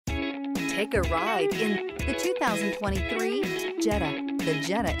Take a ride in the 2023 Jetta. The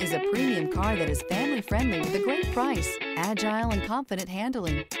Jetta is a premium car that is family-friendly with a great price, agile and confident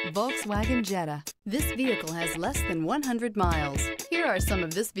handling. Volkswagen Jetta. This vehicle has less than 100 miles. Here are some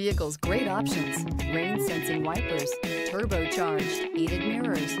of this vehicle's great options: rain-sensing wipers, turbocharged, heated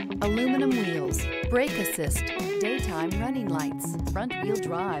mirrors, aluminum wheels, brake assist, daytime running lights, front-wheel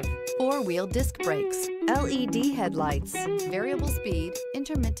drive, four-wheel disc brakes, LED headlights, variable speed,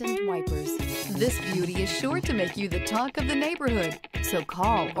 intermittent wipers. This beauty is sure to make you the talk of the neighborhood. So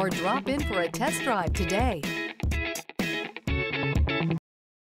call or drop in for a test drive today.